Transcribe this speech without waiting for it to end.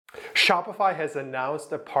Shopify has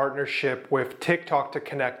announced a partnership with TikTok to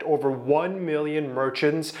connect over 1 million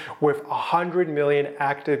merchants with 100 million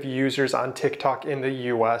active users on TikTok in the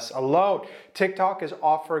US alone. TikTok is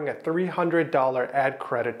offering a $300 ad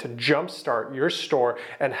credit to jumpstart your store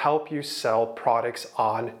and help you sell products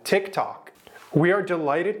on TikTok. We are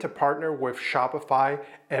delighted to partner with Shopify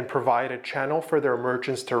and provide a channel for their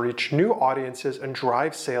merchants to reach new audiences and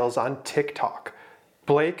drive sales on TikTok.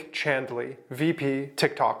 Blake Chandley, VP,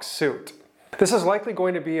 TikTok Suit. This is likely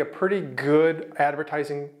going to be a pretty good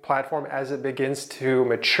advertising platform as it begins to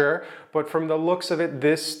mature, but from the looks of it,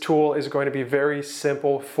 this tool is going to be very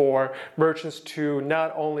simple for merchants to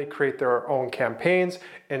not only create their own campaigns,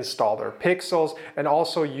 install their pixels, and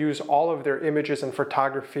also use all of their images and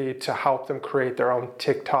photography to help them create their own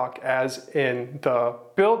TikTok as in the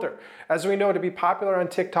builder. As we know, to be popular on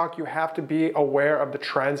TikTok, you have to be aware of the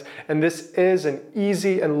trends, and this is an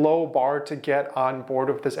easy and low bar to get on board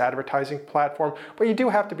with this advertising platform, but you do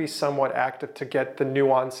have to be somewhat active to get the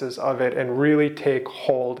nuances of it and really take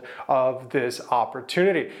hold of this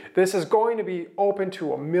opportunity. This is going to be open to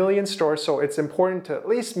 1 million stores, so it's important to at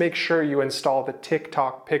least make sure you install the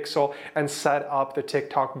TikTok Pixel and set up the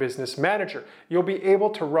TikTok Business Manager. You'll be able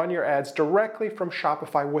to run your ads directly from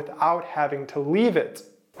Shopify without having to leave it.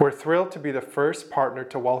 We're thrilled to be the first partner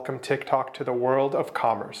to welcome TikTok to the world of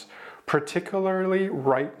commerce, particularly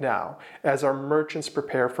right now as our merchants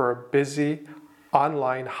prepare for a busy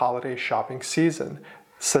online holiday shopping season.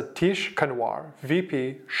 Satish Kanwar,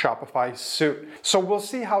 VP, Shopify Suit. So we'll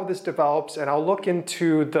see how this develops, and I'll look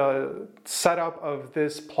into the setup of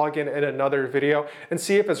this plugin in another video and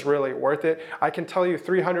see if it's really worth it. I can tell you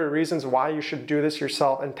 300 reasons why you should do this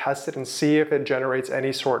yourself and test it and see if it generates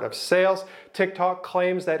any sort of sales. TikTok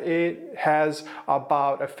claims that it has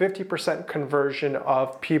about a 50% conversion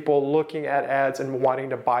of people looking at ads and wanting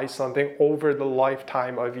to buy something over the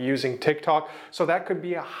lifetime of using TikTok. So that could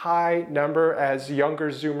be a high number as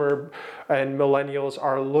younger Zoomer and millennials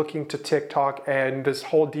are looking to TikTok, and this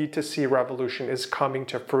whole D2C revolution is coming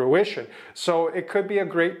to fruition. So it could be a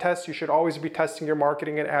great test. You should always be testing your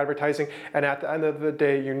marketing and advertising, and at the end of the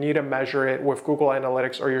day, you need to measure it with Google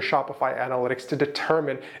Analytics or your Shopify Analytics to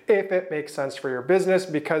determine if it makes sense for your business,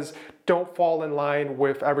 because don't fall in line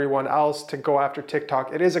with everyone else to go after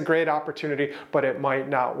TikTok. It is a great opportunity, but it might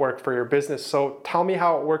not work for your business. So tell me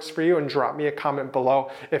how it works for you and drop me a comment below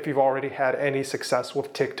if you've already had any success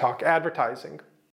with TikTok advertising.